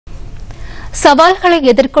சவால்களை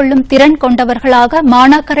எதிர்கொள்ளும் திறன் கொண்டவர்களாக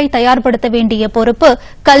மாணாக்கரை தயார்படுத்த வேண்டிய பொறுப்பு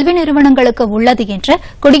கல்வி நிறுவனங்களுக்கு உள்ளது என்று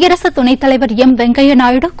குடியரசு துணைத் தலைவர் எம் வெங்கையா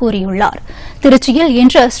நாயுடு கூறியுள்ளார். திருச்சியில்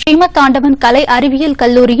இன்று ஸ்ரீமத் ஆண்டவன் கலை அறிவியல்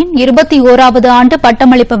கல்லூரியின் 21வது ஆண்டு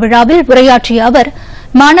பட்டமளிப்பு விழாவில் உரையாற்றிய அவர்,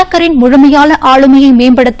 மாணாக்கரின் முழுமையான ஆளுமையை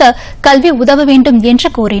மேம்படுத்த கல்வி உதவ வேண்டும் என்று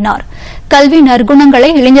கூறினார். கல்வி நற்குணங்களை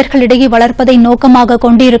இளைஞர்களிடையே வளர்ப்பதை நோக்கமாக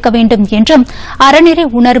கொண்டிருக்க வேண்டும் என்றும், அறநெறி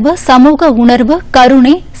உணர்வு, சமூக உணர்வு,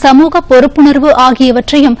 கருணை, சமூக பொறுப்புணர்வு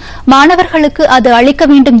ஆகியவற்றையும் மாணவர்களுக்கு அது அளிக்க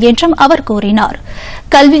வேண்டும் என்றும் அவர் கூறினார்.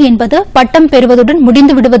 கல்வி என்பது பட்டம் பெறுவதுடன்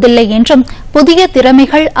முடிந்து விடுவதில்லை என்றும், புதிய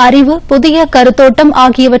திறமைகள், அறிவு, புதிய கருத்தோட்டம்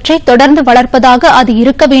ஆகியவற்றை தொடர்ந்து வளர்ப்பதாக அது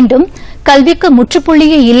இருக்க வேண்டும். கல்விக்கு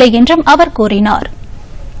முற்றுப்புள்ளியே இல்லை என்றும் அவர் கூறினார்.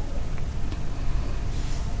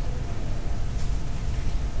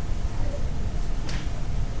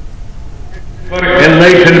 For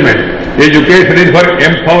enlightenment, education is for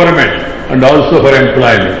empowerment and also for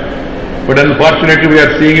employment. But unfortunately we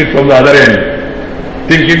are seeing it from the other end,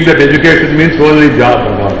 thinking that education means only job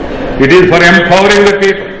and all. It is for empowering the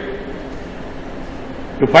people,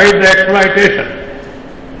 to fight the exploitation,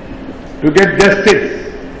 to get justice,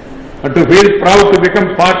 and to feel proud to become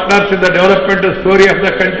partners in the development story of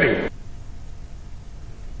the country.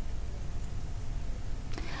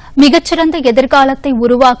 மிகச்சிறந்த எதிர்காலத்தை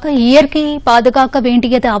உருவாக்க இயற்கையை பாதுகாக்க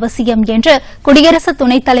வேண்டியது அவசியம் என்று குடியரசு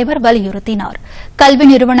துணைத் தலைவர் வலியுறுத்தினார். கல்வி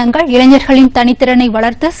நிறுவனங்கள் இளைஞர்களின் தனித்திறனை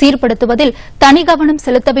வளர்த்து சீர்படுத்துவதில் தனி கவனம்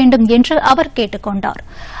செலுத்த வேண்டும் என்று அவர் கேட்டுக் கொண்டார்.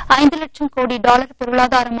 5 லட்சம் கோடி டாலர்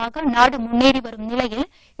பொருளாதாரமாக நாடு முன்னேறி வரும் நிலையில்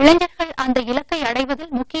இளைஞர்கள் அந்த இலக்கை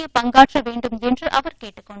அடைவதில் முக்கிய பங்காற்ற வேண்டும் என்று அவர்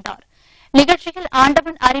கேட்டுக் கொண்டார். நிகழ்ச்சியில்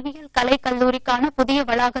ஆண்டவன் அறிவியல் கலை கல்லூரிக்கான புதிய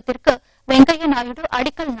வளாகத்திற்கு வெங்கையா நாயுடு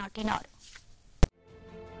அடிக்கல் நாட்டினார்.